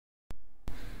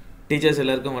Teachers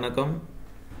எல்லாருக்கும் வணக்கம்.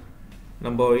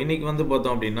 நம்ம இன்னைக்கு வந்து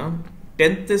பார்த்தோம் அப்படின்னா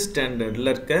 10th ஸ்டாண்டர்டில்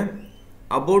இருக்க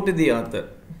about the author.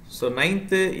 So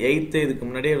 9th 8th இதுக்கு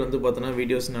முன்னாடியே வந்து பார்த்தோன்னா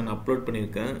வீடியோஸ் நான் அப்லோட்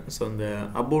பண்ணியிருக்கேன். ஸோ அந்த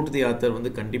அபவுட் தி ஆத்தர்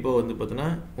வந்து கண்டிப்பாக வந்து பார்த்தோன்னா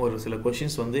ஒரு சில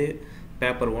கொஷின்ஸ் வந்து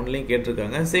பேப்பர் 1லேயும்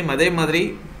கேட்டிருக்காங்க. சேம் அதே மாதிரி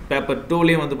பேப்பர்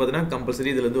 2லேயும் வந்து பார்த்தோன்னா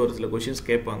கம்பல்சரி இதில் வந்து ஒரு சில கொஷின்ஸ்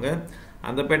கேட்பாங்க.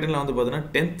 அந்த பேட்டர்னில் வந்து பார்த்தோன்னா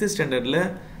 10th ஸ்டாண்டர்டில்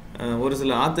ஒரு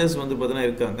சில ஆத்தர்ஸ் வந்து பார்த்தோன்னா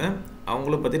இருக்காங்க.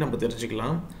 அவங்கள பற்றி நம்ம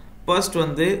தெரிஞ்சுக்கலாம். ஃபர்ஸ்ட்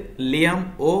வந்து லியாம்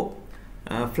ஓ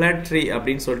ஃப்ளாட்ரி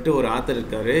அப்படின்னு சொல்லிட்டு ஒரு ஆத்தர்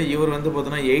இருக்கார். இவர் வந்து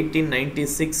பார்த்தோன்னா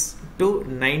 1896 to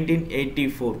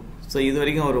 1984. ஸோ இது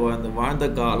வரைக்கும் அவர் வாழ்ந்த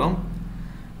காலம்.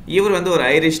 இவர் வந்து ஒரு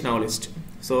ஐரிஷ் நாவலிஸ்ட்.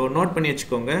 ஸோ நோட் பண்ணி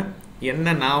வச்சுக்கோங்க,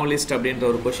 என்ன நாவலிஸ்ட் அப்படின்ற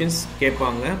ஒரு கொஷின்ஸ்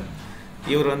கேட்பாங்க.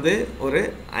 இவர் வந்து ஒரு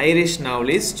ஐரிஷ்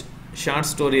நாவலிஸ்ட்,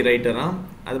 ஷார்ட் ஸ்டோரி ரைட்டராக.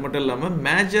 அது மட்டும் இல்லாமல்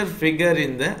மேஜர் ஃபிகர்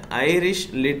இன் த ஐரிஷ்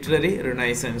லிட்ரரி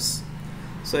ரினைசன்ஸ்.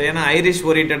 ஸோ ஏன்னா ஐரிஷ்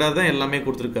ஓரியன்டாக தான் எல்லாமே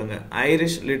கொடுத்துருக்காங்க.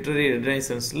 ஐரிஷ் லிட்ரரி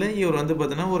ரினைசன்ஸில் இவர் வந்து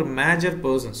பார்த்தீங்கன்னா ஒரு மேஜர்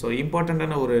பர்சன், ஸோ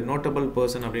இம்பார்ட்டண்ட்டான ஒரு நோட்டபிள்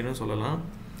பர்சன் அப்படின்னு சொல்லலாம்.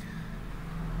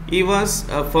 He was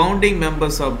a founding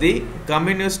members of the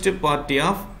Communist Party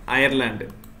of Ireland.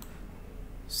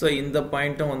 So இந்த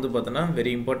பாயிண்ட்டும் வந்து பார்த்தோன்னா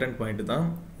வெரி இம்பார்ட்டன்ட் பாயிண்ட் தான்.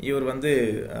 இவர் வந்து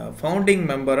founding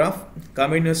member of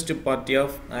communist party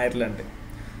of Ireland.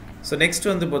 So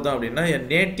next வந்து பார்த்தோம் அப்படின்னா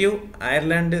native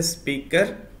Ireland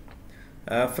speaker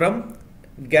from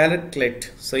கேலட்க்லெட்.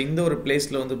 So இந்த ஒரு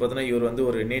பிளேஸில் வந்து பார்த்தோன்னா இவர் வந்து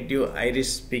ஒரு நேட்டிவ்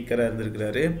ஐரிஷ் ஸ்பீக்கராக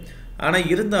இருந்திருக்கிறாரு. ஆனால்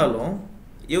இருந்தாலும்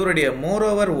இவருடைய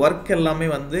மோரோவர் ஒர்க் எல்லாமே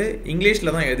வந்து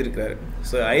இங்கிலீஷில் தான் எழுதியிருக்கிறாரு.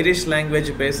 ஸோ ஐரிஷ்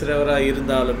லாங்குவேஜ் பேசுகிறவராக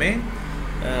இருந்தாலுமே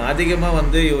அதிகமாக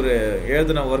வந்து இவர்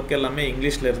எழுதின ஒர்க் எல்லாமே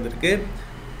இங்கிலீஷில் இருந்திருக்கு.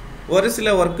 ஒரு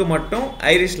சில ஒர்க்கு மட்டும்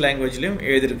ஐரிஷ் லாங்குவேஜ்லேயும்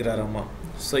எழுதியிருக்கிறாராம்மா.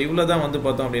 ஸோ இவ்வளோ தான் வந்து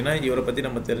பார்த்தோம் அப்படின்னா இவரை பற்றி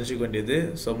நம்ம தெரிஞ்சுக்க வேண்டியது.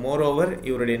 ஸோ மோரோவர்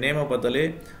இவருடைய நேமை பார்த்தாலே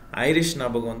ஐரிஷ்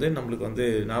ஞாபகம் வந்து நம்மளுக்கு வந்து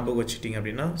ஞாபகம் வச்சுட்டிங்க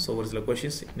அப்படின்னா ஸோ ஒரு சில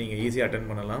கொஷின்ஸ் நீங்கள் ஈஸியாக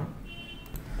அட்டென்ட் பண்ணலாம்.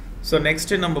 ஸோ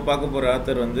நெக்ஸ்ட்டு நம்ம பார்க்க போகிற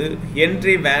ஆத்தர் வந்து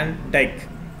ஹென்ரி வேன் டைக்.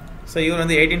 ஸோ இவர்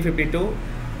வந்து 1852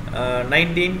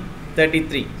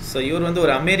 1933. ஸோ இவர் வந்து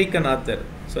ஒரு அமெரிக்கன் ஆத்தர்.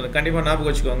 ஸோ கண்டிப்பாக ஞாபகம்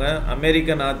வச்சுக்கோங்க,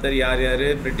 அமெரிக்கன் ஆத்தர் யார் யார்,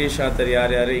 பிரிட்டிஷ் ஆத்தர்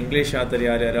யார் யார், இங்கிலீஷ் ஆத்தர்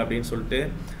யார் யார் அப்படின்னு சொல்லிட்டு.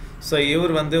 ஸோ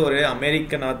இவர் வந்து ஒரு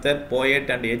American author, poet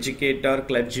and educator,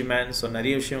 கிளர்ஜிமேன். So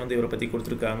நிறைய விஷயம் வந்து இவரை பற்றி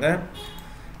கொடுத்துருக்காங்க.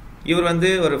 இவர் வந்து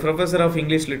ஒரு professor of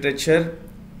English literature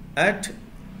at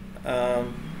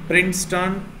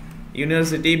Princeton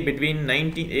university between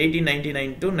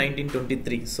 1899 to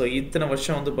 1923. So இத்தனை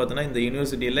வருஷம் வந்து பார்த்தோன்னா இந்த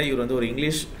யூனிவர்சிட்டியில் இவர் வந்து ஒரு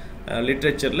இங்கிலீஷ்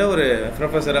லிட்ரேச்சரில் ஒரு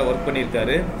ப்ரொஃபஸராக ஒர்க்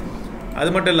பண்ணியிருக்காரு. அது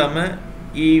மட்டும் இல்லாமல்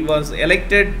he was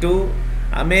elected to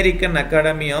American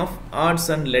Academy of Arts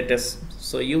and Letters.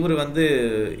 So இவர் வந்து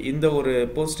இந்த ஒரு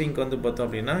போஸ்டிங்க்கு வந்து பார்த்தோம்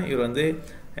அப்படின்னா இவர் வந்து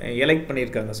எலெக்ட்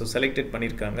பண்ணியிருக்காங்க, ஸோ செலக்டட்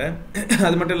பண்ணியிருக்காங்க.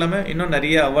 அது மட்டும் இல்லாமல் இன்னும்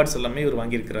நிறைய அவார்ட்ஸ் எல்லாமே இவர்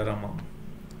வாங்கியிருக்கிறாராமா.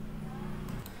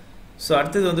 ஸோ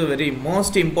அடுத்தது வந்து வெரி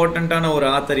மோஸ்ட் இம்பார்ட்டண்ட்டான ஒரு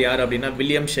ஆத்தர் யார் அப்படின்னா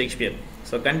வில்லியம் ஷேக்ஸ்பியர்.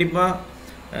 ஸோ கண்டிப்பாக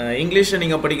இங்கிலீஷில்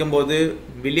நீங்கள் படிக்கும்போது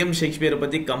வில்லியம் ஷேக்ஸ்பியரை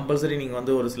பற்றி கம்பல்சரி நீங்கள்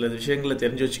வந்து ஒரு சில விஷயங்களை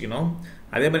தெரிஞ்சு வச்சுக்கணும்.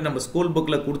 அதே மாதிரி நம்ம ஸ்கூல்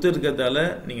புக்கில் கொடுத்துருக்கிறதால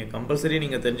நீங்கள் கம்பல்சரி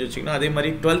நீங்கள் தெரிஞ்சு வச்சுக்கணும். அதே மாதிரி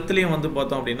 12th வந்து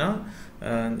பார்த்தோம் அப்படின்னா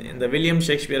இந்த வில்லியம்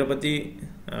ஷேக்ஸ்பியரை பற்றி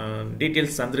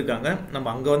டீட்டெயில்ஸ் தந்திருக்காங்க. நம்ம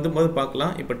அங்கே வந்து போது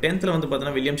பார்க்கலாம். இப்போ 10th வந்து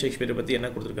பார்த்தோன்னா வில்லியம் ஷேக்ஸ்பியரை பற்றி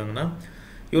என்ன கொடுத்துருக்காங்கன்னா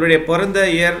இவருடைய பிறந்த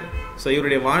இயர், ஸோ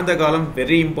இவருடைய வாழ்ந்த காலம்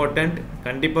வெரி இம்பார்ட்டண்ட்.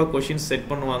 கண்டிப்பாக கொஷின்ஸ் செட்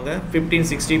பண்ணுவாங்க.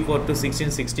 1564 to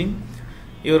 1616.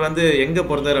 இவர் வந்து எங்கே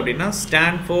பிறந்தார் அப்படின்னா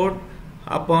ஸ்டான்ஃபோர்ட்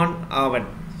அப்பான் ஆவன்.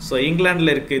 ஸோ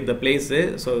இங்கிலாண்டில் இருக்குது இந்த பிளேஸு.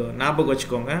 ஸோ ஞாபகம்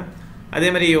வச்சுக்கோங்க. அதே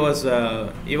மாதிரி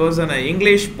he was an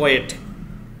English poet.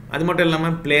 அது மட்டும்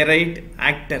இல்லாமல் பிளே ரைட்,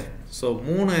 ஆக்டர். ஸோ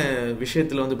 3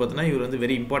 விஷயத்தில் வந்து பார்த்தோன்னா இவர் வந்து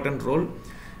வெரி இம்பார்ட்டன்ட் ரோல்.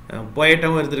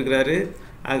 போயட்டாகவும் இருந்திருக்கிறாரு,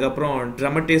 அதுக்கப்புறம்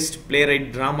ட்ராமட்டிஸ்ட், பிளே ரைட்,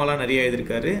 ட்ராமாலாம் நிறைய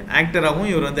எழுதியிருக்காரு,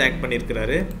 ஆக்டராகவும் இவர் வந்து ஆக்ட்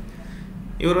பண்ணியிருக்கிறாரு.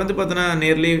 இவர் வந்து பார்த்தோன்னா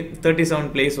நியர்லி 37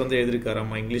 பிளேஸ் வந்து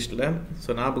எழுதியிருக்காராம்மா இங்கிலீஷில். ஸோ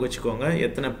ஞாபகம் வச்சுக்கோங்க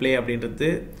எத்தனை பிளே அப்படின்றது.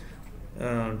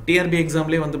 டிஆர்பி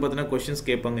எக்ஸாம்லேயே வந்து பார்த்தோன்னா கொஷின்ஸ்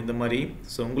கேட்பாங்க இந்த மாதிரி.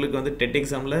 ஸோ உங்களுக்கு வந்து டெட்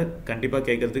எக்ஸாமில் கண்டிப்பாக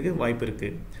கேட்கறதுக்கு வாய்ப்பு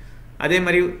இருக்குது. அதே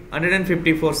மாதிரி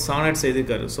 154 சானட்ஸ்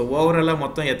எழுதியிருக்காரு. ஸோ ஓவராலாக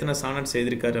மொத்தம் எத்தனை சானட்ஸ்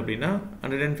எழுதியிருக்காரு அப்படின்னா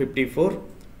 154.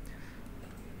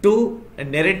 2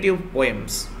 நெரேட்டிவ்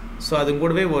போயம்ஸ். ஸோ அது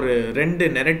கூடவே ஒரு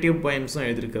 2 narrative போயம்ஸும்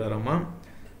எழுதியிருக்கிறாராம்மா.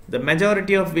 The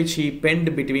majority of which he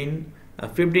pent between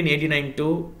 1589 to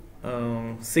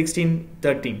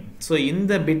 1613. So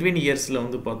இந்த பிட்வீன் இயர்ஸில்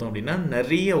வந்து பார்த்தோம் அப்படின்னா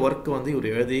நிறைய ஒர்க் வந்து இவர்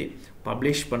எழுதி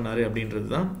பப்ளிஷ் பண்ணார் அப்படின்றது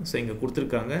தான் ஸோ இங்கே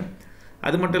கொடுத்துருக்காங்க.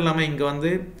 அது மட்டும் இல்லாமல் இங்கே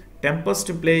வந்து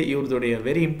டெம்பஸ்ட் பிளே இவருடைய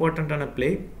வெரி இம்பார்ட்டண்ட்டான பிளே.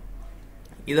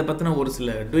 இதை பற்றின ஒரு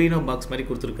சில டூயினோ பாக்ஸ் மாதிரி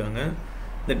கொடுத்துருக்காங்க.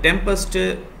 த டெம்பஸ்ட்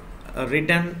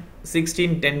ரிட்டன்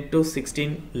 1610 to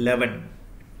 1611.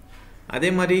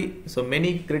 அதே மாதிரி so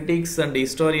many critics and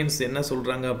historians என்ன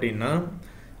சொல்கிறாங்க அப்படின்னா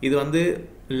இது வந்து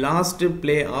லாஸ்ட்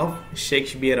பிளே ஆஃப்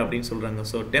ஷேக்ஸ்பியர் அப்படின்னு சொல்கிறாங்க.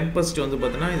 ஸோ டெம்பஸ்ட் வந்து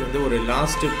பார்த்தோன்னா இது வந்து ஒரு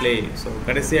லாஸ்ட் பிளே, ஸோ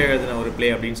கடைசியாக எழுதின ஒரு பிளே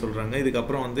அப்படின்னு சொல்கிறாங்க.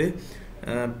 இதுக்கப்புறம் வந்து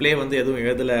பிளே வந்து எதுவும்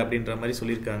எழுதலை அப்படின்ற மாதிரி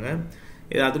சொல்லியிருக்காங்க.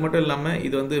 இது அது மட்டும் இல்லாமல்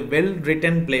இது வந்து வெல்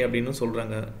ரிட்டன் பிளே அப்படின்னு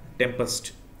சொல்கிறாங்க டெம்பஸ்ட்.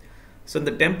 ஸோ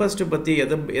இந்த டெம்பஸ்ட் பற்றி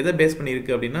எதை பேஸ்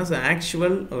பண்ணியிருக்கு அப்படின்னா,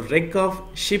 actual ரெக் of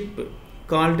ship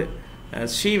called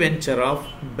she venture of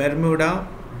Bermuda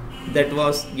that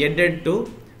was headed to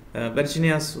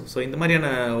வெர்ஜினியாஸ். So இந்த மாதிரியான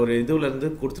ஒரு இதுலேருந்து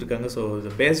கொடுத்துருக்காங்க. So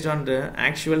based on the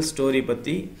actual story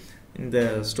பற்றி இந்த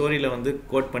ஸ்டோரியில் வந்து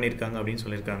கோட் பண்ணியிருக்காங்க அப்படின்னு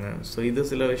சொல்லியிருக்காங்க. ஸோ இது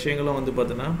சில விஷயங்களும் வந்து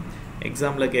பார்த்தோன்னா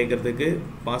எக்ஸாமில் கேட்குறதுக்கு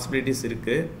பாசிபிலிட்டிஸ்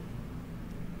இருக்குது.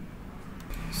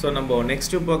 ஸோ நம்ம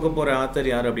நெக்ஸ்ட்டு பார்க்க போகிற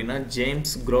ஆத்தர் யார் அப்படின்னா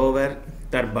ஜேம்ஸ் குரோவர்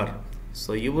தர்பார்.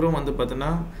 ஸோ இவரும் வந்து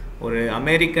பார்த்தோன்னா ஒரு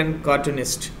அமெரிக்கன்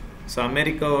கார்ட்டூனிஸ்ட். ஸோ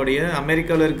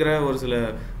அமெரிக்காவில் இருக்கிற ஒரு சில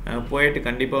போயட்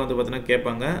கண்டிப்பாக வந்து பார்த்தோன்னா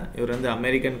கேட்பாங்க. இவர் வந்து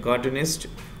American cartoonist,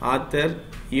 author,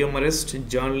 humorist,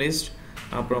 journalist,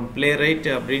 அப்புறம் பிளே ரைட்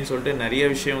அப்படின்னு சொல்லிட்டு நிறைய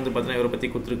விஷயம் வந்து பார்த்தோன்னா இவரை பற்றி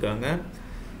கொடுத்துருக்காங்க.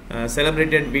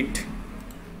 செலிப்ரேட்டட் விட்.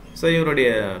 ஸோ இவருடைய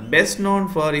best known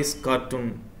for is cartoon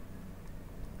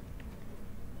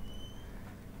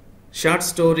short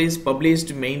stories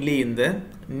published mainly in the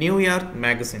New York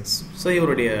magazines. So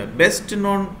இவருடைய பெஸ்ட்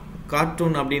நோன்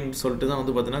கார்ட்டூன் அப்படின்னு சொல்லிட்டு தான்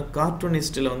வந்து பார்த்தீங்கன்னா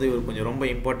கார்ட்டூனிஸ்ட்டில் வந்து இவர் கொஞ்சம் ரொம்ப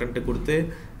இம்பார்ட்டண்ட்டு கொடுத்து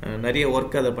நிறைய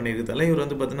ஒர்க் அதை பண்ணியிருக்கிறதால இவர்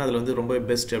வந்து பார்த்தீங்கன்னா அதில் வந்து ரொம்ப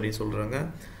பெஸ்ட் அப்படின்னு சொல்கிறாங்க.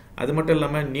 அது மட்டும்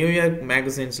இல்லாமல் நியூயார்க்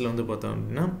மேகசின்ஸில் வந்து பார்த்தோம்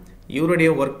அப்படின்னா இவருடைய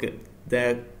work the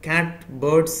gate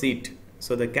bird seat.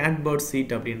 So the gate bird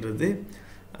seat அப்படின்றது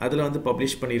அதில் வந்து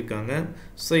பப்ளிஷ் பண்ணியிருக்காங்க.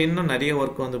 ஸோ இன்னும் நிறைய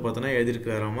ஒர்க் வந்து பார்த்தோன்னா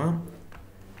எழுதியிருக்கிறாராமா.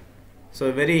 ஸோ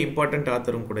வெரி இம்பார்ட்டண்ட்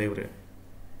ஆத்தரும் கூட இவர்.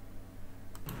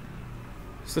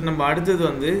 ஸோ நம்ம அடுத்தது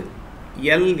வந்து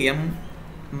எல்எம்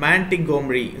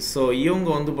மாண்டிகோமரி. ஸோ இவங்க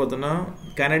வந்து பார்த்தோன்னா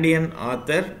கனடியன்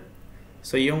ஆத்தர்.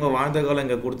 ஸோ இவங்க வாழ்ந்த காலம்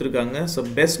இங்கே கொடுத்துருக்காங்க. So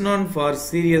best known for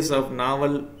serious of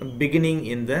novel beginning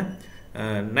in the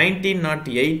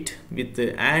 1908 with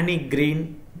Aani green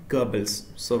கர்பிள்ஸ்.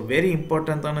 So very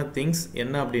இம்பார்ட்டண்ட்டான திங்ஸ்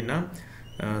என்ன அப்படின்னா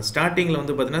ஸ்டார்டிங்கில்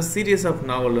வந்து பார்த்தீங்கன்னா சீரியஸ் ஆஃப்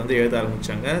நாவல் வந்து எழுத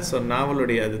ஆரம்பித்தாங்க. ஸோ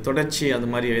நாவலுடைய அது தொடர்ச்சி அந்த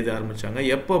மாதிரி எழுத ஆரம்பித்தாங்க.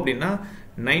 எப்போ அப்படின்னா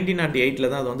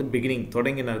 1908 தான் அது வந்து பிகினிங்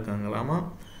தொடங்கினா இருக்காங்களாமா.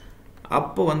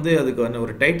 அப்போ வந்து அதுக்கு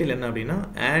ஒரு டைட்டில் என்ன அப்படின்னா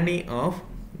ஆனி ஆஃப்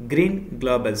கிரீன்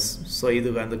கிளாபல்ஸ். ஸோ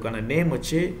அதுக்கான நேம்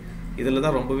வச்சு இதில்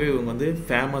தான் ரொம்பவே இவங்க வந்து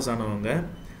ஃபேமஸ் ஆனவங்க.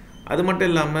 அது மட்டும்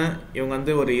இல்லாமல் இவங்க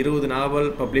வந்து ஒரு 20 நாவல்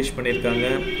பப்ளிஷ் பண்ணியிருக்காங்க.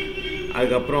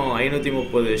 அதுக்கப்புறம்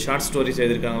 530 ஷார்ட் ஸ்டோரிஸ்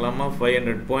எழுதியிருக்காங்களாமா.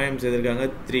 500 போயம்ஸ் எழுதியிருக்காங்க.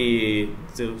 30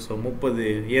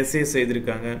 எஸ்ஏஸ்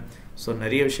எழுதியிருக்காங்க. ஸோ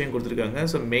நிறைய விஷயம் கொடுத்துருக்காங்க.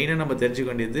 ஸோ மெயினாக நம்ம தெரிஞ்சுக்க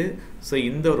வேண்டியது ஸோ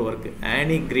இந்த ஒரு work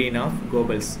Aani green of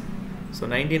கோபல்ஸ். So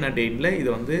 1908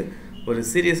 இது வந்து ஒரு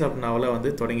சீரியஸ் ஆஃப் நாவலாக வந்து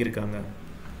தொடங்கியிருக்காங்க.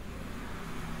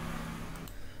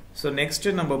 ஸோ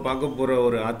நெக்ஸ்ட்டு நம்ம பார்க்க போகிற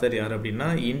ஒரு ஆத்தர் யார் அப்படின்னா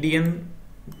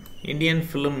Indian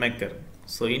film maker.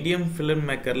 So Indian film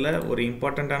மேக்கரில் ஒரு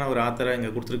இம்பார்ட்டண்ட்டான ஒரு ஆத்தராக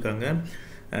இங்கே கொடுத்துருக்காங்க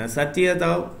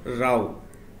சத்யதாவ் ராவ்.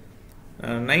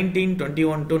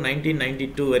 1921 to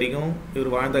 1992 வரைக்கும்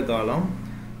இவர் வாழ்ந்த காலம்.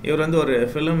 இவர் வந்து ஒரு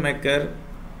ஃபிலிம் மேக்கர்.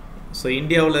 ஸோ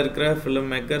இந்தியாவில் இருக்கிற film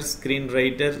maker, screen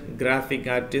writer, graphic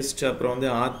artist, அப்புறம் வந்து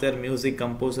ஆத்தர், மியூசிக்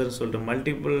கம்போசர் சொல்லிட்டு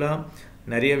மல்டிப்புளாக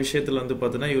நிறைய விஷயத்தில் வந்து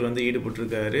பார்த்தோன்னா இவர் வந்து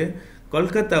ஈடுபட்டிருக்காரு.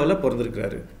 கொல்கத்தாவில்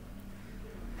பிறந்திருக்காரு.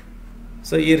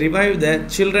 So revive the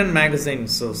children magazine.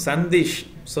 So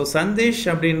Sandesh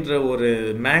அப்படின்ற ஒரு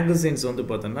மேகசின்ஸ் வந்து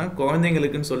பார்த்தோன்னா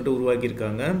குழந்தைங்களுக்குன்னு சொல்லிட்டு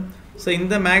உருவாக்கியிருக்காங்க. ஸோ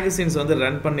இந்த மேகசின்ஸ் வந்து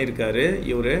ரன் பண்ணியிருக்காரு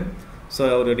இவர். ஸோ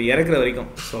அவருடைய இறக்குற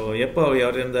வரைக்கும். ஸோ எப்போ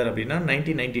அவர் இருந்தார் அப்படின்னா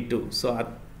 1992. ஸோ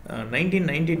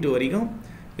 1992 வரைக்கும்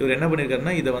இவர் என்ன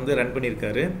பண்ணியிருக்காருன்னா இதை வந்து ரன்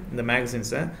பண்ணியிருக்காரு இந்த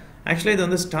மேகசின்ஸை. ஆக்சுவலாக இதை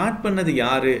வந்து ஸ்டார்ட் பண்ணது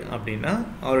யார் அப்படின்னா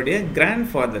அவருடைய grand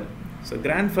father. So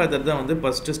grand father தான் வந்து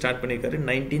ஃபஸ்ட்டு ஸ்டார்ட் பண்ணியிருக்காரு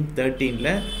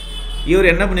 1913.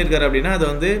 இவர் என்ன பண்ணியிருக்காரு அப்படின்னா அதை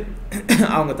வந்து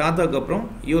அவங்க தாத்தாவுக்கு அப்புறம்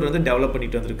இவர் வந்து டெவலப்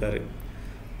பண்ணிட்டு வந்திருக்காரு.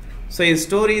 So is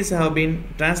stories have been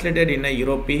translated in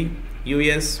யூரோப்பி,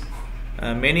 US,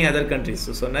 many other countries.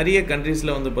 So நிறைய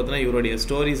கண்ட்ரீஸில் வந்து பார்த்தோன்னா இவருடைய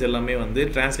ஸ்டோரிஸ் எல்லாமே வந்து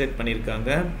டிரான்ஸ்லேட் பண்ணியிருக்காங்க.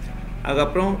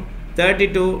 அதுக்கப்புறம்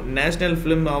 32 national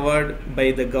film award by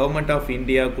the government of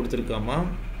India கொடுத்துருக்காமா.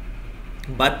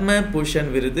 Padma Bhushan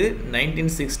விருது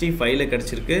 1965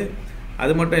 கிடச்சிருக்கு.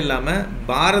 அது மட்டும் இல்லாமல்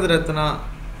பாரத ரத்னா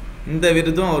இந்த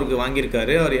விருதும் அவருக்கு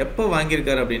வாங்கியிருக்காரு. அவர் எப்போ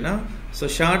வாங்கியிருக்காரு அப்படின்னா so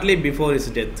shortly before is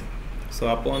death. So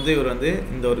அப்போ வந்து இவர் வந்து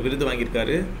இந்த ஒரு விருது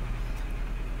வாங்கியிருக்காரு.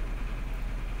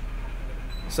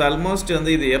 ஸோ ஆல்மோஸ்ட்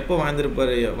வந்து இது எப்போ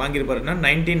வாங்கியிருப்பாருன்னா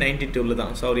 1992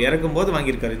 தான். ஸோ அவர் இறக்கும்போது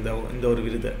வாங்கியிருக்காரு இந்த ஒரு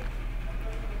விருதை.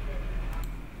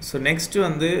 ஸோ நெக்ஸ்ட்டு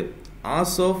வந்து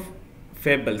ஆஃப்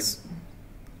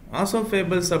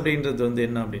ஃபேபிள்ஸ் அப்படின்றது வந்து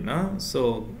என்ன அப்படின்னா ஸோ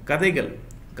கதைகள்,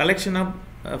 collection of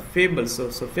fables.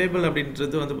 So fable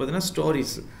அப்படின்றது வந்து பார்த்தீங்கன்னா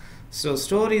ஸ்டோரிஸ். ஸோ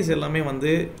ஸ்டோரிஸ் எல்லாமே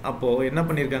வந்து அப்போது என்ன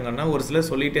பண்ணியிருக்காங்கன்னா ஒரு சிலர்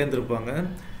சொல்லிகிட்டே இருந்திருப்பாங்க.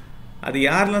 அது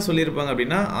யாரெல்லாம் சொல்லியிருப்பாங்க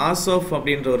அப்படின்னா ஆசோஃப்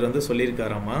அப்படின்றவர் வந்து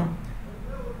சொல்லியிருக்காராமா.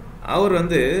 அவர்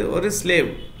வந்து ஒரு slave,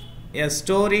 a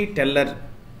story teller,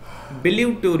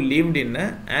 believe to lived in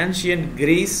ancient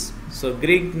Greece. So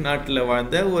Greek நாட்டில்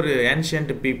வாழ்ந்த ஒரு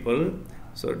ஏன்ஷியன்ட் பீப்புள்.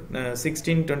 ஸோ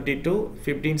 1622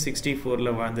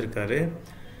 1564 வாழ்ந்திருக்காரு.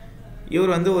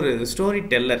 இவர் வந்து ஒரு ஸ்டோரி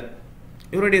டெல்லர்.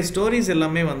 இவருடைய ஸ்டோரிஸ்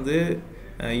எல்லாமே வந்து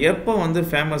எப்போ வந்து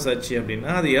ஃபேமஸ் ஆச்சு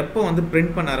அப்படின்னா அது எப்போ வந்து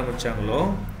பிரிண்ட் பண்ண ஆரம்பித்தாங்களோ,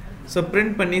 ஸோ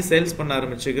பிரிண்ட் பண்ணி சேல்ஸ் பண்ண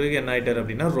ஆரம்பிச்சுக்கிறதுக்கு என்ன ஆகிட்டார்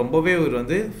அப்படின்னா ரொம்பவே இவர்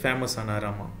வந்து ஃபேமஸ்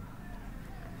ஆனாராமா.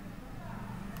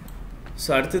 ஸோ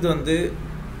அடுத்தது வந்து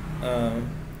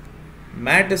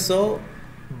மேட்டசோ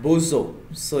பூசோ.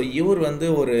 ஸோ இவர் வந்து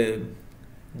ஒரு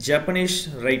Japanese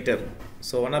writer.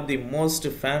 So one of the most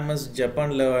famous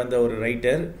ஜப்பானில் வாழ்ந்த ஒரு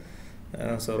ரைட்டர்.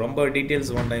 ஸோ ரொம்ப டீட்டெயில்ஸ்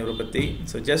வேண்டாம் இவரை பற்றி.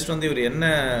 ஸோ ஜஸ்ட் வந்து இவர் என்ன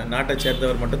நாட்டை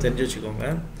சேர்ந்தவர் மட்டும் தெரிஞ்சு வச்சுக்கோங்க.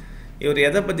 இவர்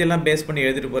எதை பற்றியெல்லாம் பேஸ் பண்ணி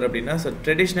எழுதிட்டு போகிறார் அப்படின்னா so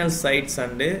traditional sides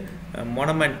and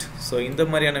மொனமெண்ட். So இந்த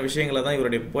மாதிரியான விஷயங்களை தான்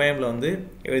இவருடைய போயமில் வந்து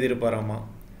எழுதியிருப்பாராமா.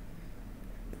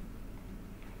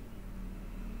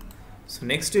 ஸோ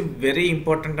நெக்ஸ்ட்டு வெரி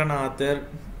இம்பார்ட்டண்ட்டான ஆத்தர்,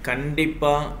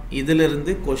 கண்டிப்பாக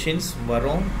இதிலிருந்து கொஷின்ஸ்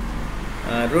வரும்,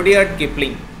 ருடியார்ட்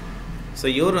கிப்ளிங். ஸோ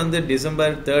இவர் வந்து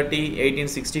டிசம்பர் 30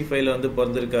 1865 வந்து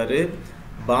பிறந்திருக்காரு.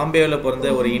 பாம்பேவில் பிறந்த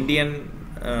ஒரு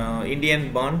இந்தியன்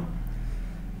பார்ன்.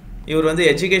 இவர் வந்து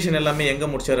எஜுகேஷன் எல்லாமே எங்கே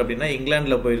முடிச்சார் அப்படின்னா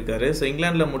இங்கிலாண்டில் போயிருக்காரு. ஸோ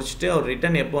இங்கிலாண்டில் முடிச்சுட்டு அவர்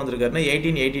ரிட்டர்ன் எப்போ வந்திருக்காருன்னா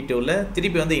 1882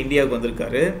 திருப்பி வந்து இந்தியாவுக்கு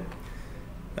வந்திருக்காரு.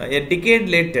 எ decade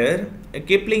later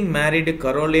Kipling married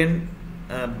Caroline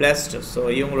blessed. So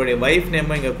இவங்களுடைய ஒய்ஃப்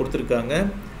நேமும் இங்கே கொடுத்துருக்காங்க.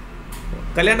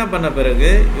 கல்யாணம் பண்ண பிறகு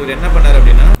இவர் என்ன பண்ணார்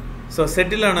அப்படின்னா ஸோ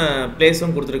செட்டில் ஆன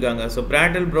பிளேஸும் கொடுத்துருக்காங்க. ஸோ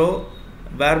பிராட்டில் ப்ரோ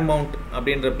வேர்மவுண்ட்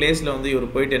அப்படின்ற பிளேஸில் வந்து இவர்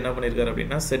போயிட்டு என்ன பண்ணியிருக்காரு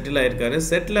அப்படின்னா செட்டில் ஆகிருக்காரு.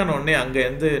 செட்டில் ஆன உடனே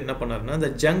அங்கேருந்து என்ன பண்ணாருன்னா இந்த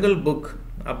ஜங்கிள் புக்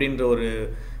அப்படின்ற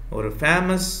ஒரு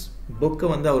ஃபேமஸ் புக்கை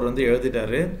வந்து அவர் வந்து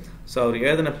எழுதிட்டாரு. ஸோ அவர்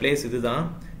எழுதின பிளேஸ் இதுதான்.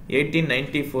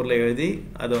 1894 எழுதி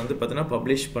அதை வந்து பார்த்தீங்கன்னா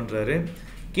பப்ளிஷ் பண்ணுறாரு.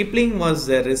 Kipling was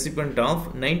the ரெசிபென்ட் of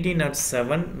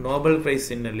 1907 Nobel prize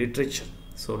in literature.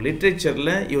 So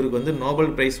லிட்ரேச்சரில் இவருக்கு வந்து நோபல்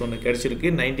ப்ரைஸ் ஒன்று கிடச்சிருக்கு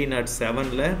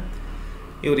 1907.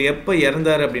 இவர் எப்போ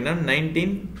இறந்தார் அப்படின்னா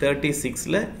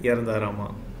 1936 இறந்தாராமா.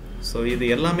 ஸோ இது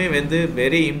எல்லாமே வந்து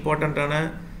வெரி இம்பார்ட்டண்ட்டான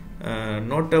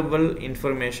நோட்டபிள்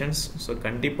இன்ஃபர்மேஷன்ஸ். ஸோ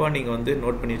கண்டிப்பாக நீங்கள் வந்து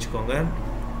நோட் பண்ணி வச்சுக்கோங்க.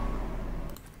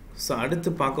 ஸோ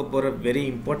அடுத்து பார்க்க போகிற வெரி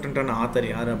இம்பார்ட்டண்ட்டான ஆத்தர்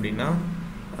யார் அப்படின்னா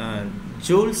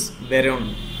ஜூல்ஸ் வெரோன்.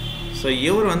 ஸோ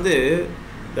இவர் வந்து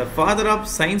the father of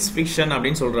science fiction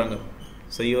அப்படின்னு சொல்கிறாங்க.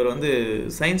 ஸோ இவர் வந்து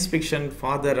சயின்ஸ் ஃபிக்ஷன்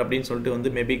ஃபாதர் அப்படின்னு சொல்லிட்டு வந்து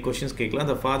மேபி கொஷின்ஸ் கேட்கலாம்.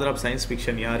 The father of science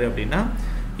fiction யார் அப்படின்னா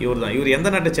இவர் தான். இவர் எந்த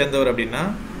நாட்டை சேர்ந்தவர் அப்படின்னா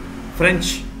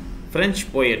French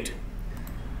poet.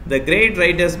 The great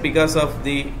writers because of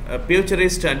the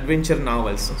futurist adventure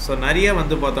novels. So நிறைய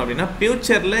வந்து பார்த்தோம் அப்படின்னா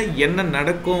ஃபியூச்சரில் என்ன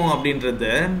நடக்கும் அப்படின்றத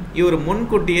இவர்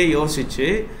முன்கூட்டியே யோசித்து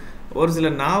ஒரு சில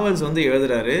நாவல்ஸ் வந்து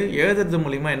எழுதுறது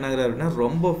மூலிமா என்ன ஆகுறாருன்னா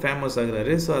ரொம்ப ஃபேமஸ்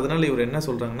ஆகுறாரு. ஸோ அதனால் இவர் என்ன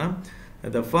சொல்கிறாங்கன்னா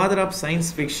the father of science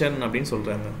fiction அப்படின்னு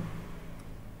சொல்கிறாங்க.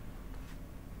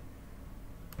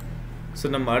 ஸோ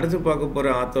நம்ம அடுத்து பார்க்க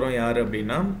போகிற ஆத்தரும் யார்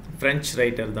அப்படின்னா ஃப்ரெஞ்ச்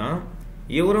ரைட்டர் தான்.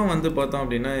 இவரும் வந்து பார்த்தோம்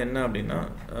அப்படின்னா என்ன அப்படின்னா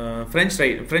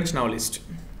ஃப்ரெஞ்ச் நாவலிஸ்ட்.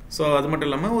 ஸோ அது மட்டும்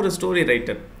இல்லாமல் ஒரு ஸ்டோரி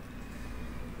ரைட்டர்.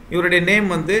 இவருடைய நேம்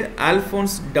வந்து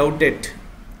ஆல்ஃபோன்ஸ் டவுடெட்.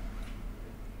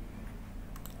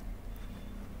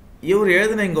 இவர்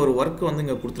எழுதின இங்கே ஒரு ஒர்க் வந்து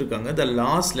இங்கே கொடுத்துருக்காங்க, த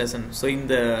லாஸ்ட் லெசன். ஸோ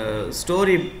இந்த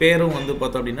ஸ்டோரி பேரும் வந்து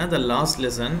பார்த்தோம் அப்படின்னா the last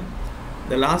lesson.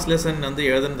 The last lesson வந்து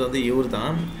எழுதுனது வந்து இவர்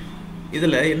தான்.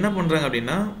 இதில் என்ன பண்ணுறாங்க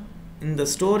அப்படின்னா இந்த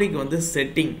ஸ்டோரிக்கு வந்து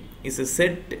setting is a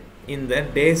set in the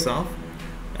days of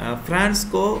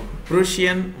Francisco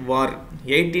Prussian war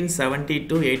 1870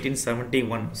 to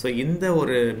 1871. So இந்த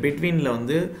ஒரு பிட்வீனில்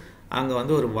வந்து அங்கே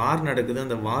வந்து ஒரு வார் நடக்குது.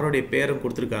 அந்த வாரோடைய பேரும்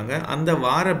கொடுத்துருக்காங்க. அந்த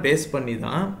வாரை பேஸ் பண்ணி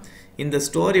தான் இந்த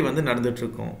ஸ்டோரி வந்து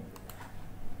நடந்துகிட்ருக்கும்.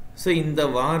 ஸோ இந்த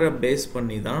வாரை பேஸ்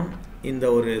பண்ணி தான் இந்த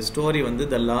ஒரு ஸ்டோரி வந்து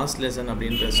த லாஸ்ட் லெசன்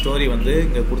அப்படின்ற ஸ்டோரி வந்து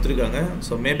இங்கே கொடுத்துருக்காங்க.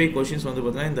 ஸோ மேபி கொஷின்ஸ் வந்து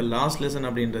பார்த்தீங்கன்னா இந்த லாஸ்ட் லெசன்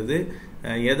அப்படின்றது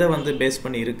எதை வந்து பேஸ்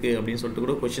பண்ணி இருக்குது அப்படின்னு சொல்லிட்டு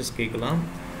கூட கொஷின்ஸ் கேட்கலாம்.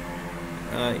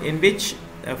 In which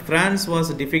France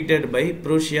was டிஃபிக்டட் by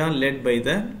Prussia led by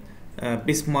the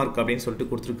Bismarck அப்படின்னு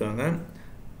சொல்லிட்டு கொடுத்துருக்காங்க.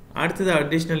 அடுத்தது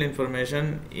additional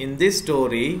information in this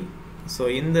story. So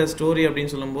இந்த ஸ்டோரி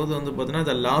அப்படின்னு சொல்லும்போது வந்து பார்த்தீங்கன்னா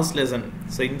த லாஸ்ட் லெசன்.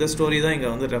 ஸோ இந்த ஸ்டோரி தான் இங்கே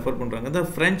வந்து ரெஃபர் பண்ணுறாங்க. The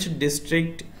French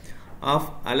district of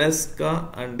Alaska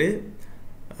and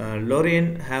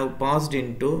Lorian have passed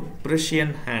in to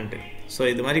Prussian hand. So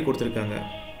இது மாதிரி கொடுத்துருக்காங்க.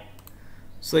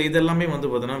 ஸோ இதெல்லாமே வந்து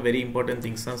பார்த்தோன்னா வெரி இம்பார்ட்டன்ட்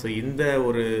திங்ஸ் தான். ஸோ இந்த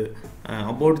ஒரு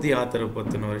அபவுட் தி ஆத்தரை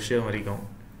பற்றின ஒரு விஷயம் வரைக்கும்.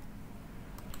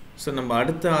 ஸோ நம்ம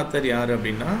அடுத்த ஆத்தர் யார்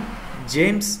அப்படின்னா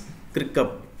ஜேம்ஸ்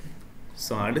கிரிக்கப்.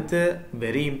 ஸோ அடுத்த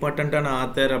வெரி இம்பார்ட்டண்ட்டான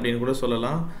ஆத்தர் அப்படின்னு கூட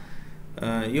சொல்லலாம்.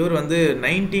 இவர் வந்து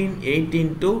 1918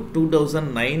 to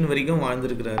 2009 வரைக்கும்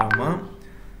வாழ்ந்துருக்கிறாராமா.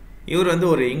 இவர் வந்து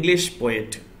ஒரு English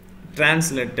poet,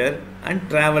 translator and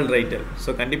travel writer. So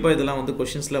கண்டிப்பாக இதெல்லாம் வந்து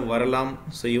கொஷின்ஸில் வரலாம்.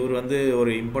 ஸோ இவர் வந்து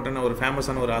ஒரு இம்பார்ட்டண்டான ஒரு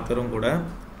ஃபேமஸான ஒரு ஆத்தரும் கூட.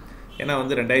 ஏன்னா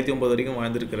வந்து 2009 வரைக்கும்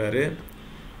வாழ்ந்துருக்கிறாரு.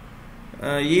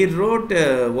 He wrote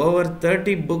over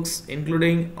 30 books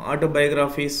including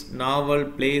autobiographies, novel,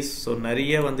 plays. So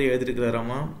நிறைய வந்து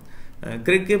எழுதியிருக்கிறாராமா.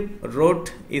 Cricket wrote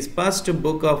his first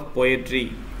book of poetry.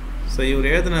 So இவர்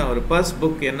எழுதின ஒரு ஃபர்ஸ்ட்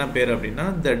புக் என்ன பேர் அப்படின்னா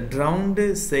The Drowned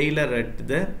Sailor at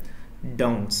the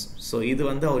Downs. So இது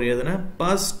வந்து அவர் எழுதின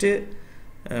ஃபர்ஸ்ட்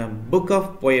புக் ஆஃப்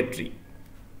போயட்ரி.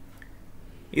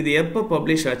 இது எப்போ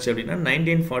பப்ளிஷ் ஆச்சு அப்படின்னா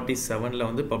 1947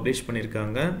 வந்து பப்ளிஷ்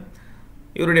பண்ணியிருக்காங்க.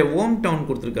 இவருடைய ஹோம் டவுன்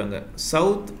கொடுத்துருக்காங்க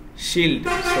south shield.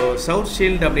 So south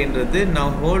shield அப்படின்றது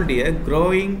now hold a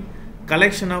growing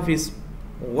collection of his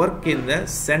work in the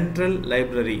central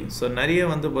library. So நிறைய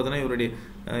வந்து பார்த்தோன்னா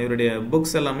இவருடைய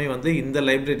புக்ஸ் எல்லாமே வந்து இந்த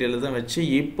லைப்ரரியில் தான் வச்சு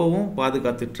இப்போவும்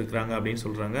பாதுகாத்துட்ருக்குறாங்க அப்படின்னு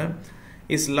சொல்கிறாங்க.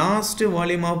 His last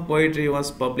volume of poetry was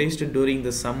published during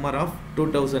the summer of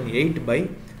 2008 by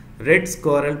Red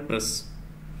Squirrel Press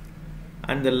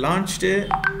and launched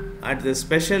at the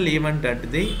special event at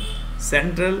the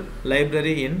Central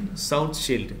Library in South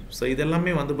Shield. So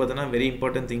இதெல்லாமே வந்து பார்த்தோன்னா வெரி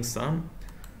இம்பார்ட்டன்ட் திங்ஸ் தான்.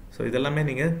 So இதெல்லாமே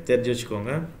நீங்கள் தெரிஞ்சு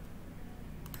வச்சுக்கோங்க.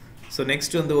 So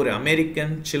next வந்து ஒரு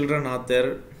அமெரிக்கன் சில்ட்ரன் ஆத்தர்,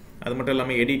 அது மட்டும்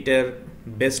இல்லாமல் editor,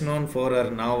 best known for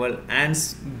our novel ஆன்ஸ்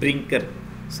Brinker.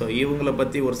 So இவங்களை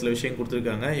பற்றி ஒரு சில விஷயம்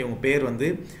கொடுத்துருக்காங்க. இவங்க பேர் வந்து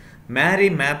மேரி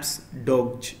மேப்ஸ்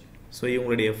டோக்ஜ். ஸோ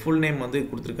இவங்களுடைய ஃபுல் நேம் வந்து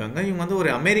கொடுத்துருக்காங்க. இவங்க வந்து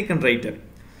ஒரு அமெரிக்கன் ரைட்டர்.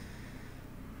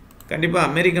 கண்டிப்பாக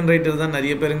அமெரிக்கன் ரைட்டர் தான்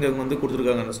நிறைய பேர் இங்கே வந்து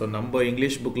கொடுத்துருக்காங்க. ஸோ நம்ம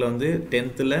இங்கிலீஷ் புக்கில் வந்து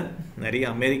 10th நிறைய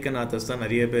அமெரிக்கன் ஆத்தர்ஸ் தான்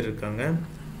நிறைய பேர் இருக்காங்க.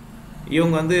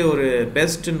 இவங்க வந்து ஒரு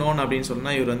பெஸ்ட் நோன் அப்படின்னு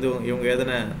சொன்னால் இவங்க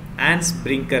எழுதின ஆன்ஸ்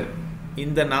பிரிங்கர்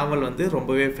இந்த நாவல் வந்து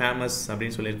ரொம்பவே ஃபேமஸ்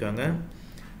அப்படின்னு சொல்லியிருக்காங்க.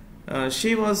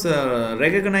 She was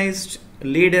recognized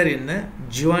leader in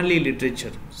ஜுவான்லி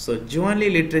literature. So ஜுவான்லி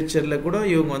லிட்ரேச்சரில் கூட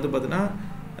இவங்க வந்து பார்த்தீங்கன்னா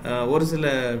ஒரு சில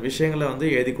விஷயங்களை வந்து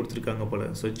எழுதி கொடுத்துருக்காங்க போல்.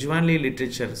 So ஜுவான்லி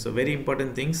literature, so very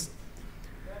important things.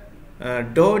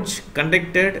 Dodge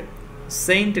conducted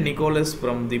Saint Nicholas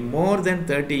from the more than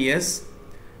 30 years.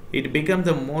 It became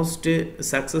the most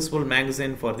successful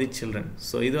magazine for the children.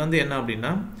 So இது வந்து என்ன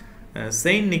அப்படின்னா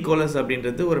செயின்ட் நிக்கோலஸ்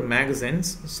அப்படின்றது ஒரு மேகசைன்ஸ்.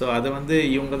 ஸோ அதை வந்து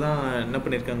இவங்க தான் என்ன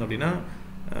பண்ணியிருக்காங்க அப்படின்னா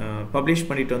பப்ளிஷ்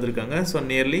பண்ணிட்டு வந்திருக்காங்க. So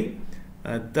nearly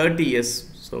 30 years.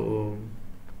 So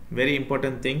very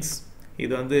important things.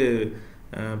 இது வந்து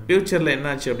ஃப்யூச்சரில்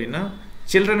என்னாச்சு அப்படின்னா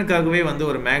சில்ட்ரனுக்காகவே வந்து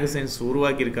ஒரு மேகசைன்ஸ்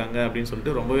உருவாக்கியிருக்காங்க அப்படின்னு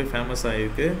சொல்லிட்டு ரொம்பவே ஃபேமஸ்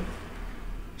ஆகிருக்கு.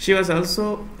 She was also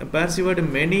persuaded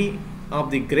many of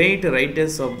the great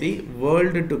writers of the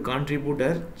world to contribute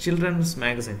her children's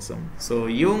magazines. So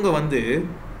இவங்க வந்து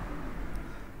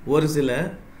ஒரு சில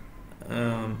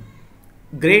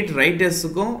கிரேட்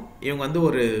ரைட்டர்ஸுக்கும் இவங்க வந்து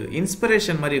ஒரு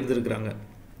இன்ஸ்பிரேஷன் மாதிரி இருந்திருக்கிறாங்க.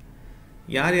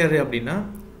 யார் யார் அப்படின்னா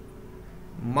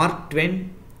மார்க் ட்வென்,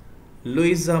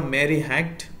 லூயிசா மேரி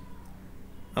ஹேக்ட்,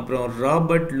 அப்புறம்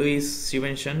Robert Lewis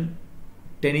Stevenson,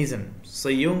 Denison. So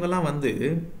இவங்கெல்லாம் வந்து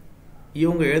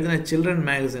இவங்க எழுதின சில்ட்ரன்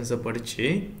மேகசின்ஸை படித்து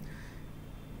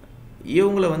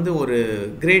இவங்கள வந்து ஒரு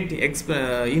கிரேட்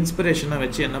இன்ஸ்பிரேஷனாக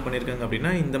வச்சு என்ன பண்ணியிருக்காங்க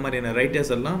அப்படின்னா இந்த மாதிரியான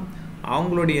ரைட்டர்ஸ் எல்லாம்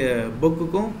அவங்களுடைய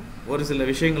புக்குக்கும் ஒரு சில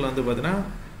விஷயங்கள் வந்து பார்த்தீங்கன்னா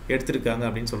எடுத்திருக்காங்க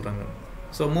அப்படின்னு சொல்கிறாங்க.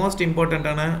 ஸோ மோஸ்ட்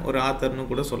இம்பார்ட்டண்ட்டான ஒரு ஆத்தர்னு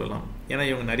கூட சொல்லலாம். ஏன்னா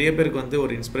இவங்க நிறைய பேருக்கு வந்து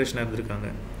ஒரு இன்ஸ்பிரேஷனாக இருந்திருக்காங்க.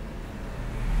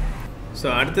 ஸோ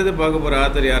அடுத்தது பார்க்க போகிற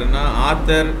ஆத்தர் யாருன்னா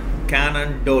ஆத்தர்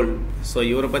கேனன் டோல். ஸோ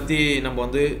இவரை பற்றி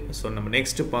நம்ம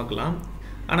நெக்ஸ்ட்டு பார்க்கலாம்.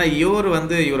 ஆனால்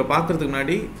இவரை பார்க்குறதுக்கு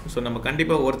முன்னாடி நம்ம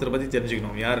கண்டிப்பாக ஒருத்தரை பற்றி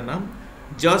தெரிஞ்சுக்கணும். யாருன்னா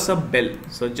Joseph bell.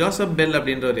 So Joseph bell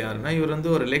அப்படின்றவர் யாருன்னா இவர்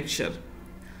வந்து ஒரு லெக்சர்.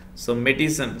 So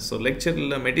medicine. ஸோ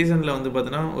மெடிசனில் வந்து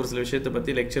பார்த்தீங்கன்னா ஒரு சில விஷயத்தை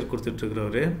பற்றி லெக்சர்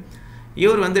கொடுத்துட்ருக்கிறவர்.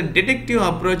 இவர் வந்து detective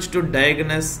approach to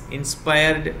diagnose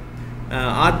inspired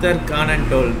author Conan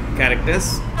toll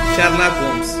characters Sherlock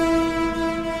Holmes.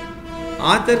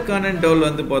 Author Conan toll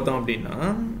வந்து பார்த்தோம் அப்படின்னா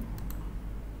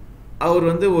அவர்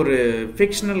வந்து ஒரு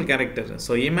fictional character.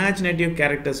 So imaginative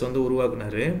characters வந்து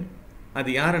உருவாக்குனார். அது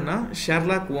யாருன்னா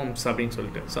ஷெர்லாக் ஹோம்ஸ் அப்படின்னு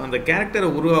சொல்லிட்டு. ஸோ அந்த கேரக்டரை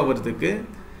உருவாகிறதுக்கு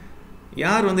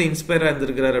யார் வந்து இன்ஸ்பயராக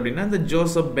இருந்திருக்கிறார் அப்படின்னா இந்த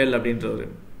ஜோசப் பெல் அப்படின்றவர்.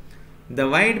 த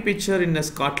வைட் பிக்சர் இன்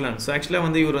ஸ்காட்லாண்ட். ஸோ ஆக்சுவலாக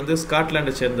வந்து இவர் வந்து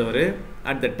ஸ்காட்லாண்டை சேர்ந்தவர்.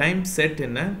 At the time set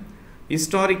in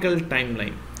historical time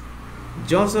line.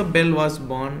 Joseph bell was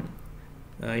born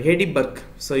ஹெடிபர்க்.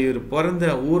 So இவர் பிறந்த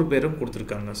ஊர் பேரும்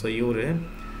கொடுத்துருக்காங்க. ஸோ இவர்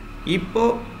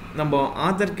இப்போது நம்ம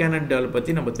ஆத்தர் கேனன் டோல்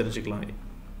பற்றி நம்ம தெரிஞ்சுக்கலாம்.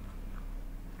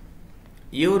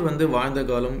 இவர் வந்து வாழ்ந்த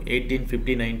காலம்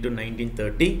 1859 to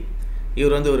 1930.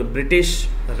 இவர் வந்து ஒரு British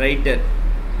writer,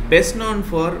 best known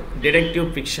for detective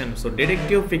fiction. So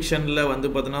detective ஃபிக்ஷனில் வந்து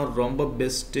பார்த்தோன்னா ரொம்ப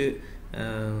பெஸ்ட்டு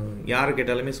யார்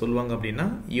கேட்டாலுமே சொல்லுவாங்க அப்படின்னா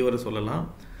இவர் சொல்லலாம்.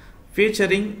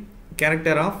 Featuring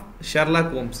character of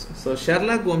Sherlock Holmes. So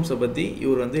Sherlock ஹோம்ஸை பற்றி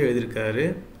இவர் வந்து எழுதியிருக்காரு.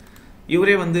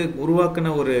 இவரே வந்து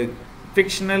உருவாக்கின ஒரு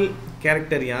ஃபிக்ஷனல்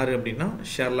கேரக்டர் யார் அப்படின்னா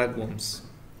ஷெர்லாக் ஹோம்ஸ்.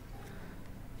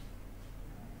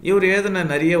 இவர் எழுதின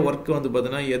நிறைய ஒர்க் வந்து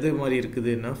பார்த்தோன்னா எது மாதிரி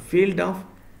இருக்குதுன்னா field of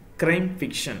crime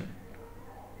fiction.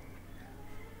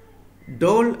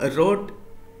 Toll road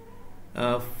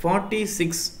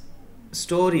 46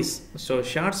 stories. So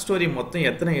short story மொத்தம்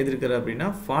எத்தனை எழுதியிருக்கிறார் அப்படின்னா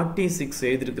 46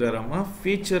 எழுதியிருக்கிறாராமா.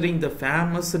 Featuring the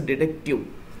famous detective.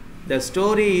 The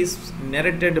story is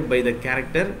narrated by the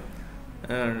character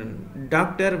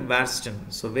doctor Watson.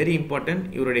 So very important.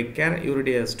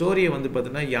 இவருடைய ஸ்டோரியை வந்து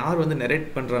பார்த்தீங்கன்னா யார் வந்து நெரேட்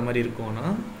பண்ணுற மாதிரி இருக்கும்னா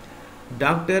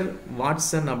டாக்டர்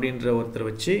வாட்சன் அப்படின்ற ஒருத்தர்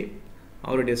வச்சு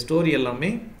அவருடைய ஸ்டோரி எல்லாமே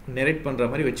நெரேட் பண்ணுற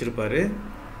மாதிரி வச்சுருப்பார்.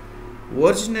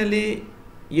 ஒரிஜினலி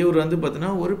இவர் வந்து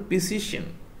பார்த்தீங்கன்னா ஒரு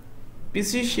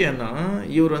பிசிஷியனா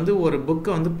இவர் வந்து ஒரு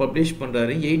புக்கை வந்து பப்ளிஷ்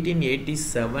பண்ணுறாரு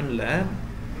 1887.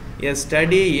 A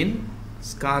study in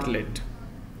scarlet.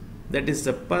 That is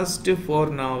the first 4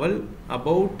 novel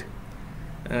about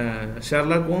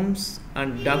Sherlock Holmes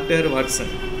and doctor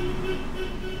Watson.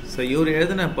 So இவர்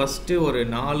எழுதின ஃபஸ்ட்டு ஒரு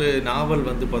 4 நாவல்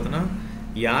வந்து பார்த்தோன்னா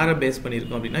யாரை பேஸ்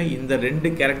பண்ணியிருக்கோம் அப்படின்னா இந்த 2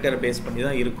 கேரக்டரை பேஸ் பண்ணி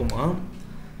தான் இருக்குமா.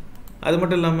 அது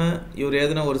மட்டும் இல்லாமல் இவர்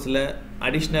எழுதின ஒரு சில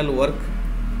additional work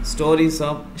stories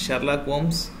of Sherlock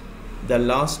Holmes, the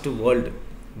last world.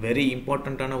 Very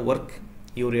இம்பார்ட்டண்ட்டான ஒர்க்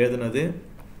இவர் எழுதினது.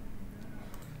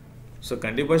 ஸோ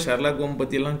கண்டிப்பாக ஷெர்லாக் ஹோம்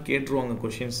பற்றியெல்லாம் கேட்டுருவாங்க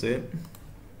கொஷின்ஸு.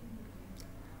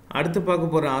 அடுத்து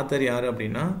பார்க்க போகிற ஆத்தர் யார்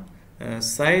அப்படின்னா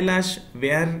சைலாஷ்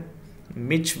வேர்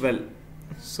மிச்வெல்.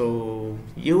 ஸோ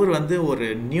இவர் வந்து ஒரு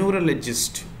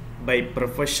நியூரலஜிஸ்ட் பை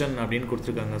ப்ரொஃபஷன் அப்படின்னு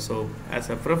கொடுத்துருக்காங்க. ஸோ ஆஸ்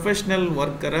அ ப்ரொஃபஷ்னல்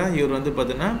ஒர்க்கராக இவர் வந்து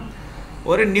பார்த்தீங்கன்னா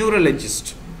ஒரு நியூரலஜிஸ்ட்.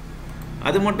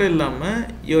 அது மட்டும் இல்லாமல்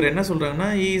இவர் என்ன சொல்கிறாங்கன்னா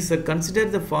he is considered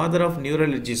the father of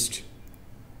neurologist.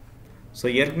 So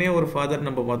ஏற்கனவே ஒரு ஃபாதர்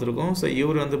நம்ம பார்த்துருக்கோம். ஸோ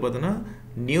இவர் வந்து பார்த்தோன்னா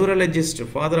நியூரலஜிஸ்ட்,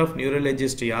 ஃபாதர் ஆஃப்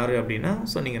நியூரலஜிஸ்ட் யார் அப்படின்னா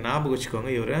ஸோ நீங்கள் ஞாபகம்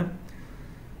வச்சுக்கோங்க. இவர்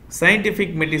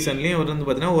சயின்டிஃபிக் மெடிசன்லேயும் இவர் வந்து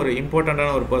பார்த்தீங்கன்னா ஒரு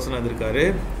இம்பார்ட்டண்ட்டான ஒரு பர்சன் வந்திருக்காரு.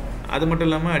 அது மட்டும்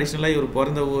இல்லாமல் அடிஷ்னலாக இவர்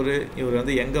பிறந்த ஊர், இவர்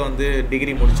வந்து எங்கே வந்து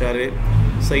டிகிரி முடித்தார்,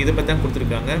 ஸோ இதை பற்றி தான்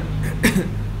கொடுத்துருக்காங்க.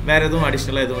 வேறு எதுவும்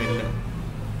அடிஷ்னலாக எதுவும் இல்லை.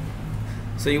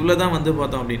 ஸோ இவ்வளோ தான் வந்து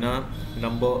பார்த்தோம் அப்படின்னா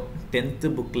நம்ம 10th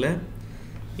புக்கில்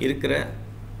இருக்கிற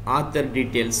ஆத்தர்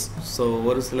டீட்டெயில்ஸ். ஸோ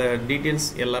ஒரு சில டீட்டெயில்ஸ்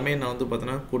எல்லாமே நான் வந்து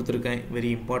பார்த்தோன்னா கொடுத்துருக்கேன். வெரி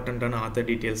இம்பார்ட்டண்ட்டான ஆத்தர்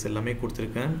டீட்டெயில்ஸ் எல்லாமே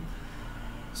கொடுத்துருக்கேன்.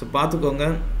 ஸோ பார்த்துக்கோங்க.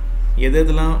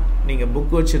 எதெல்லாம் நீங்கள்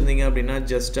புக் வச்சுருந்தீங்க அப்படின்னா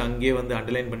ஜஸ்ட் அங்கேயே வந்து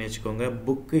அண்டர்லைன் பண்ணி வச்சுக்கோங்க.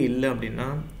 புக்கு இல்லை அப்படின்னா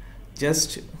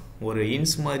ஜஸ்ட் ஒரு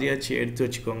இன்ஸ் மாதிரியாச்சும் எடுத்து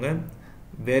வச்சுக்கோங்க.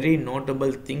 Very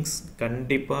notable things.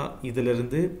 கண்டிப்பாக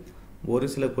இதிலிருந்து ஒரு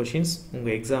சில கொஷின்ஸ்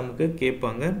உங்கள் எக்ஸாமுக்கு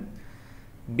கேட்பாங்க.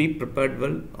 Be prepared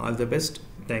well. All the best.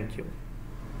 Thank you.